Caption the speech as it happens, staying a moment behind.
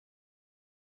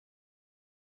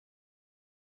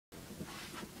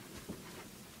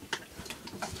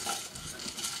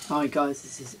Hi guys,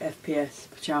 this is FPS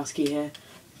Pachowski here.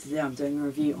 Today I'm doing a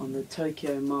review on the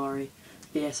Tokyo Mari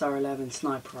BSR-11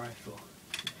 sniper rifle.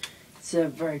 It's a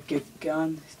very good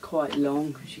gun. It's quite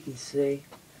long, as you can see.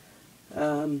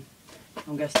 I'm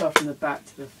going to start from the back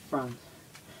to the front.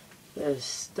 The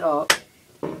stock,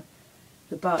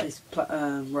 the butt is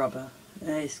rubber,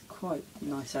 and it's quite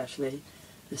nice actually.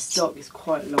 The stock is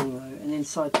quite long though, and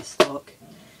inside the stock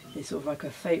it's sort of like a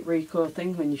fake recoil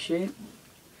thing when you shoot.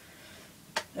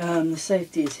 The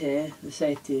safety is here. The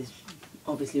safety is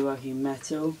obviously working in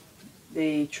metal.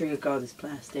 The trigger guard is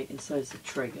plastic, and so is the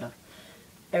trigger.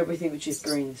 Everything which is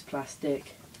green is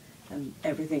plastic, and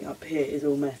everything up here is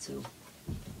all metal.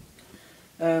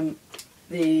 The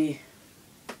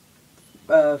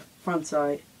front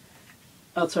sight,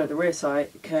 the rear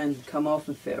sight can come off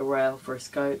and fit a rail for a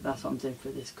scope. That's what I'm doing for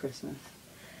this Christmas.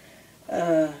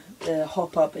 The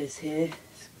hop up is here.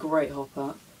 It's a great hop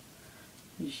up,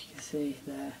 as you can see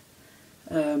there.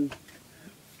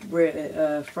 Rear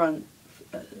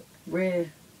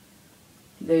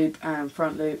loop and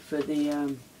front loop for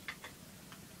the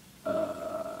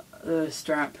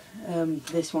strap.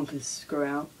 This one can screw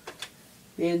out.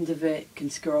 The end of it can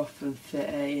screw off and fit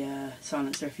a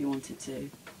silencer if you wanted to.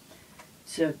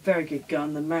 It's a very good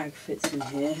gun. The mag fits in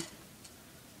here.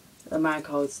 The mag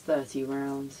holds 30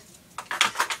 rounds.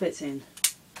 It fits in.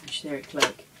 You should hear it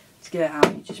click. To get it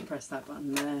out, you just press that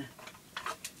button there,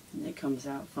 and it comes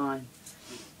out fine.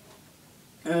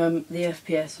 The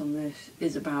FPS on this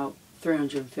is about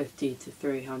 350 to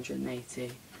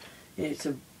 380. It's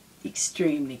an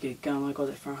extremely good gun. I got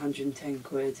it for 110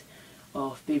 quid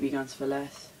off BB Guns for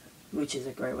Less, which is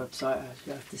a great website, I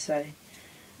have to say.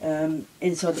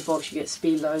 Inside the box you get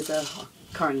speed loader. I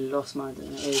currently lost mine,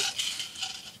 and it is,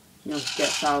 you know, get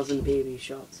 1,000 BB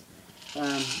shots.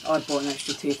 I bought an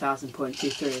extra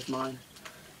 2,000.23 of mine.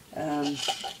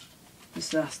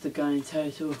 So that's the gun in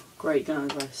total. Great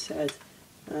gun, as I said,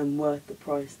 and worth the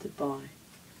price to buy.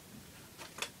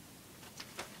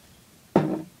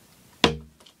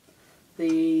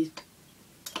 The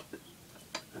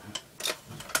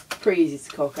pretty easy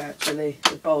to cock actually.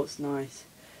 The bolt's nice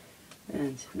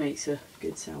and makes a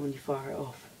good sound when you fire it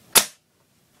off.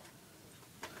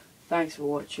 Thanks for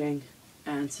watching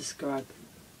and subscribe.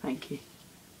 Thank you.